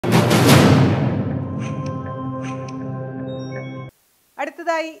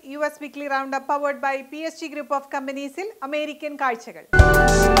അടുത്തതായി US Weekly Roundup powered by PSG Group of Companies-ൽ American കാഴ്ചകൾ.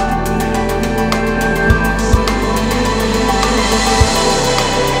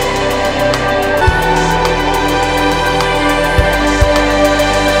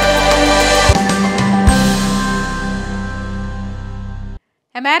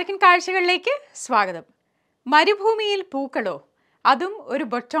 American കാഴ്ചകളിലേക്ക് സ്വാഗതം. മരുഭൂമിയിൽ പൂക്കളോ, അതും ഒരു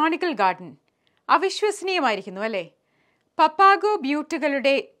ബൊട്ടാണിക്കൽ ഗാർഡൻ. അവിശ്വസനീയമായിരിക്കുന്നു അല്ലേ? പപ്പാഗോ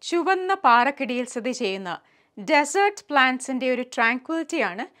ബ്യൂട്ടുകളുടെ ചുവന്ന പാറക്കിടിയിൽ സ്ഥിതി ചെയ്യുന്ന ഡെസേർട്ട് പ്ലാന്റ്സിൻ്റെ ഒരു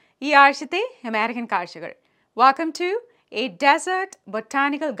ട്രാങ്ക്വിലിറ്റിയാണ് ഈ ആഴ്ചത്തെ അമേരിക്കൻ കാഴ്ചകൾ. Welcome to A desert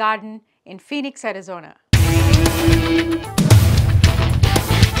botanical garden in Phoenix, Arizona.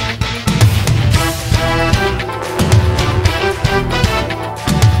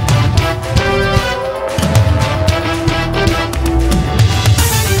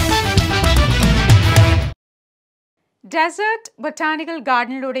 Desert botanical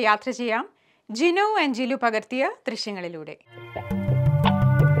ഗാർഡനിലൂടെ യാത്ര ചെയ്യാം, ജിനോ ആൻഡ് ജിലു പകർത്തിയ ദൃശ്യങ്ങളിലൂടെ.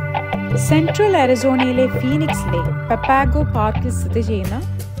 സെൻട്രൽ അരിസോണയിലെ ഫീനിക്സിലെ പപ്പാഗോ പാർക്കിൽ സ്ഥിതി ചെയ്യുന്ന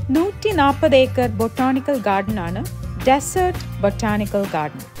 140 acre botanical ഗാർഡനാണ് desert botanical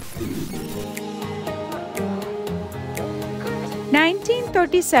garden.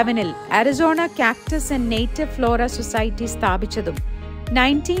 1937-ൽ Arizona cactus and native Flora society സ്ഥാപിച്ചതും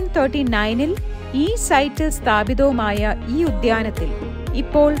 1939-ൽ ഈ സൈറ്റിൽ സ്ഥാപിതവുമായ ഈ ഉദ്യാനത്തിൽ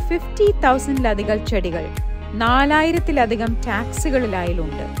ഇപ്പോൾ 50,000-ലധികം ചെടികൾ 4,000-ലധികം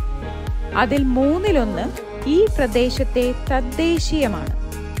ടാക്സികളിലായിലുണ്ട്. അതിൽ 1/3 ഈ പ്രദേശത്തെ തദ്ദേശീയമാണ്.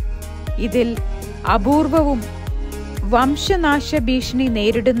 ഇതിൽ അപൂർവവും വംശനാശ ഭീഷണി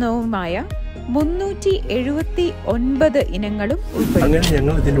നേരിടുന്നതുമായ 379 ഇനങ്ങളും ഉൾപ്പെടും. അങ്ങനെ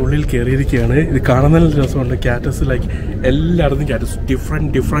ഞങ്ങൾ ഇതിൻ്റെ ഉള്ളിൽ കയറിയിരിക്കുകയാണ്. ഇത് കാണാൻ നല്ല രസമുണ്ട്. ക്യാറ്റസ് ലൈക്ക് എല്ലായിടത്തും cactus,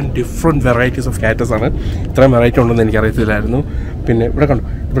 different varieties of cactus ആണ്. ഇത്രയും വെറൈറ്റി ഉണ്ടെന്ന് എനിക്കറിയത്തില്ലായിരുന്നു. പിന്നെ ഇവിടെ കണ്ടു,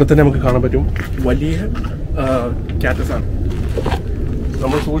 ഇവിടെ തന്നെ നമുക്ക് കാണാൻ പറ്റും വലിയ ക്യാറ്റസ് ആണ്.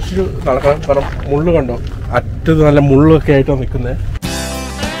 നമ്മൾ സൂക്ഷിച്ച് നടക്കണം, കാരണം മുള്ള് കണ്ടോ, അറ്റത്ത് നല്ല മുള്ളൊക്കെ ആയിട്ടാണ് നിൽക്കുന്നത്.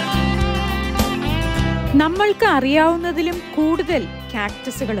 നമ്മൾക്ക് അറിയാവുന്നതിലും കൂടുതൽ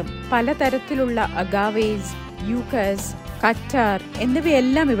കാക്ടസുകളും പലതരത്തിലുള്ള അഗാവേസ്, യൂക്കസ്, കറ്റാർ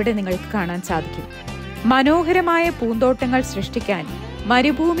എന്നിവയെല്ലാം ഇവിടെ നിങ്ങൾക്ക് കാണാൻ സാധിക്കും. മനോഹരമായ പൂന്തോട്ടങ്ങൾ സൃഷ്ടിക്കാൻ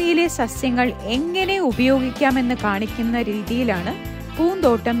മരുഭൂമിയിലെ സസ്യങ്ങൾ എങ്ങനെ ഉപയോഗിക്കാമെന്ന് കാണിക്കുന്ന രീതിയിലാണ്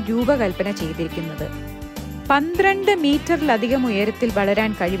പൂന്തോട്ടം രൂപകൽപ്പന ചെയ്തിരിക്കുന്നത്. 12 മീറ്ററിലധികം ഉയരത്തിൽ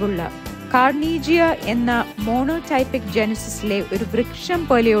വളരാൻ കഴിവുള്ള കാർണീജിയ എന്ന മോണോടൈപ്പിക് ജനുസിസിലെ ഒരു വൃക്ഷം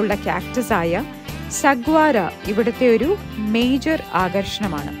പോലെയുള്ള കാക്ടസ് ആയ സഗ്വാര ഇവിടുത്തെ ഒരു മേജർ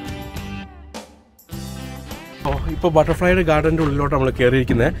ആകർഷണമാണ്. ഇപ്പോൾ ബട്ടർഫ്ലൈയുടെ ഗാർഡൻ്റെ ഉള്ളിലോട്ട് നമ്മൾ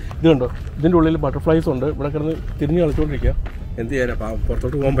കയറിയിരിക്കുന്നത്. ഇത് കണ്ടോ, ഇതിൻ്റെ ഉള്ളിൽ ബട്ടർഫ്ലൈസ് ഉണ്ട്. ഇവിടെ കിടന്ന് തിരിഞ്ഞ് കളിച്ചുകൊണ്ടിരിക്കുക. എന്ത് ചെയ്യാനാ,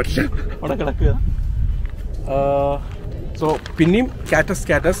 പുറത്തോട്ട് പോകാൻ പറ്റില്ല, അവിടെ കിടക്കുക. സോ പിന്നെയും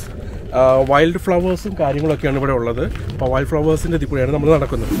കാറ്റസ് വൈൽഡ് ഫ്ലവേഴ്സും കാര്യങ്ങളൊക്കെയാണ് ഇവിടെ ഉള്ളത്. അപ്പോൾ വൈൽഡ് ഫ്ലവേഴ്സിൻ്റെ ഇതിൽ കൂടെയാണ് നമ്മൾ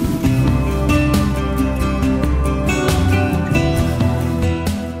നടക്കുന്നത്.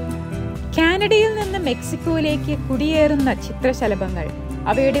 കാനഡയിൽ നിന്ന് മെക്സിക്കോയിലേക്ക് കുടിയേറുന്ന ചിത്രശലഭങ്ങൾ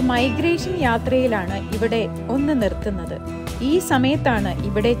അവയുടെ മൈഗ്രേഷൻ യാത്രയിലാണ് ഇവിടെ ഒന്ന് നിർത്തുന്നത്. ഈ സമയത്താണ്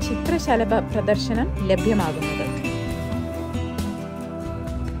ഇവിടെ ചിത്രശലഭ പ്രദർശനം ലഭ്യമാകുന്നത്.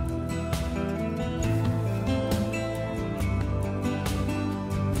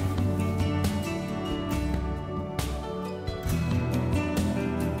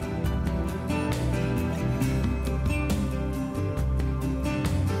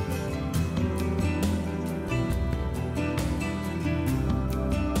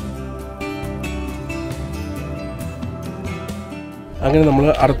 അങ്ങനെ നമ്മൾ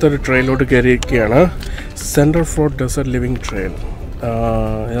അടുത്തൊരു ട്രെയിലോട്ട് കയറിയിരിക്കുകയാണ്. Centre for desert living trail.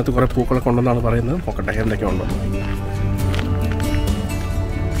 ഇതിനകത്ത് കുറേ പൂക്കളൊക്കെ ഉണ്ടെന്നാണ് പറയുന്നത്. നോക്കട്ടെ എന്തൊക്കെയുണ്ടോ.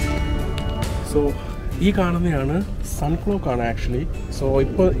 സോ ഈ കാണുന്നതാണ് സൺക്ലോക്കാണ് ആക്ച്വലി. സോ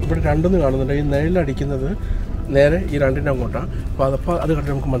ഇപ്പോൾ ഇവിടെ രണ്ടെന്ന് കാണുന്നുണ്ട്. ഈ നിഴലടിക്കുന്നത് നേരെ ഈ രണ്ടിൻ്റെ അങ്ങോട്ടാണ്. അപ്പോൾ അത്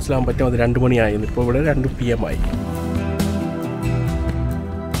കണ്ടിട്ട് നമുക്ക് മനസ്സിലാകാൻ പറ്റും അത് 2 മണിയായിരുന്നു. ഇപ്പോൾ ഇവിടെ 2 PM ആയി.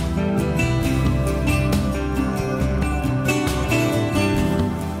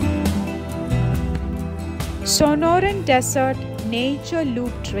 Sonoran desert nature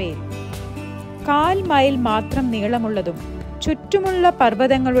loop trail 1/4 mile മാത്രം നീളമുള്ളതും ചുറ്റുമുള്ള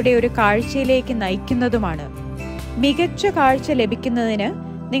പർവ്വതങ്ങളുടെ ഒരു കാഴ്ചയിലേക്ക് നയിക്കുന്നതുമാണ്. മികച്ച കാഴ്ച ലഭിക്കുന്നതിന്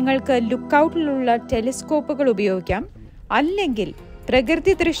നിങ്ങൾക്ക് ലുക്കൌട്ടിലുള്ള ടെലിസ്കോപ്പുകൾ ഉപയോഗിക്കാം, അല്ലെങ്കിൽ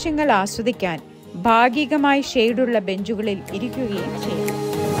പ്രകൃതി ദൃശ്യങ്ങൾ ആസ്വദിക്കാൻ ഭാഗികമായി ഷെയ്ഡുള്ള ബെഞ്ചുകളിൽ ഇരിക്കുകയും ചെയ്യാം.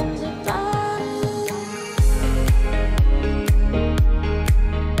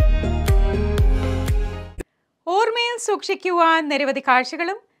 ഓർമ്മയിൽ സൂക്ഷിക്കുവാൻ നിരവധി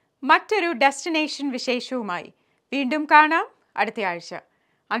കാഴ്ചകളും മറ്റൊരു ഡെസ്റ്റിനേഷൻ വിശേഷവുമായി വീണ്ടും കാണാം. അടുത്ത ആഴ്ച.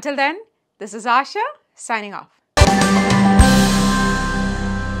 Until then, this is Asha signing off.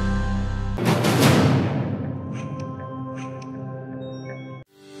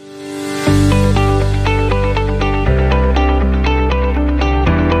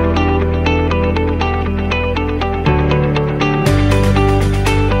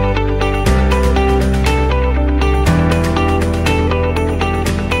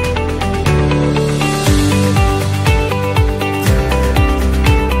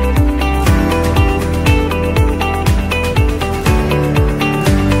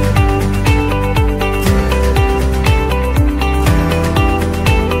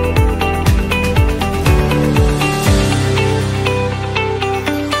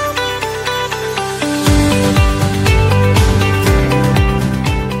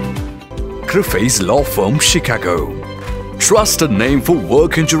 Griffey's Law Firm, Chicago. Trusted name for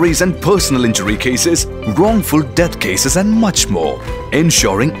work injuries and personal injury cases, wrongful death cases and much more.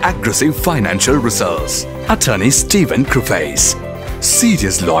 Ensuring aggressive financial results. Attorney Stephen Griffey's.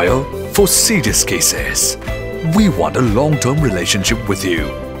 Serious lawyer for serious cases. We want a long-term relationship with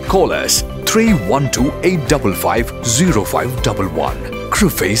you. Call us 312-855-0511.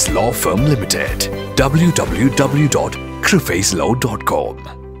 Griffey's Law Firm Limited.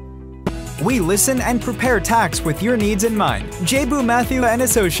 www.griffeyslaw.com. We listen and prepare tax with your needs in mind. Jesto, Mathew and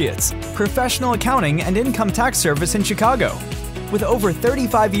Associates, professional accounting and income tax service in Chicago. With over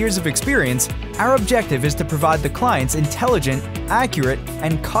 35 years of experience, our objective is to provide the clients intelligent, accurate,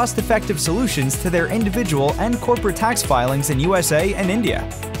 and cost-effective solutions to their individual and corporate tax filings in USA and India.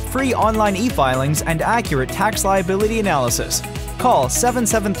 Free online e-filings and accurate tax liability analysis. Call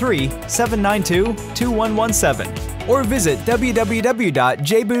 773-792-2117 or visit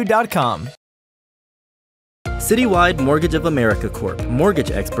www.jebu.com. Citywide Mortgage of America Corp.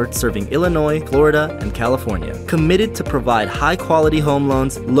 Mortgage experts serving Illinois, Florida, and California. Committed to provide high-quality home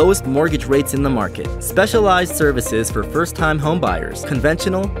loans, lowest mortgage rates in the market. Specialized services for first-time home buyers.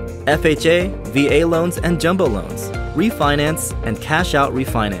 Conventional, FHA, VA loans, and jumbo loans. Refinance and cash-out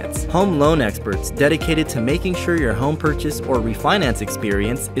refinance. Home loan experts dedicated to making sure your home purchase or refinance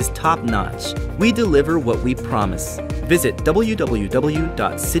experience is top-notch. We deliver what we promise. Visit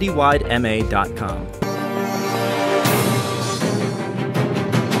www.citywidema.com.